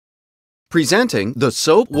Presenting the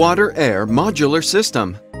Soap Water Air Modular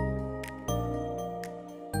System.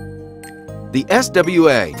 The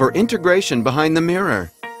SWA for integration behind the mirror.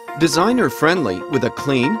 Designer-friendly with a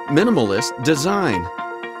clean, minimalist design.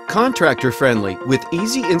 Contractor-friendly with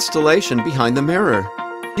easy installation behind the mirror.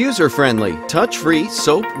 User-friendly, touch-free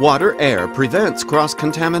soap water air prevents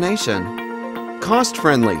cross-contamination.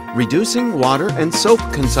 Cost-friendly, reducing water and soap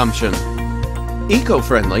consumption.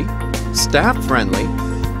 Eco-friendly, staff-friendly,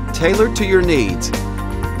 tailored to your needs.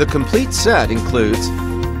 The complete set includes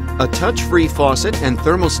a touch-free faucet and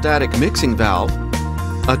thermostatic mixing valve,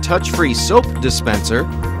 a touch-free soap dispenser,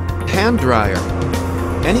 hand dryer.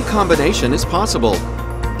 Any combination is possible.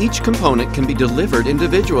 Each component can be delivered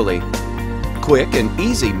individually. Quick and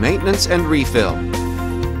easy maintenance and refill.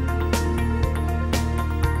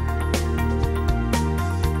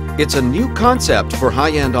 It's a new concept for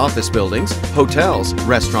high-end office buildings, hotels,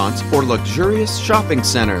 restaurants, or luxurious shopping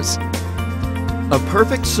centers. A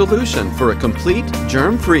perfect solution for a complete,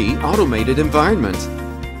 germ-free, automated environment.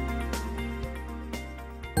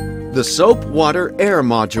 The Soap Water Air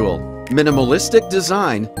Module. Minimalistic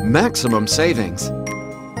design, maximum savings.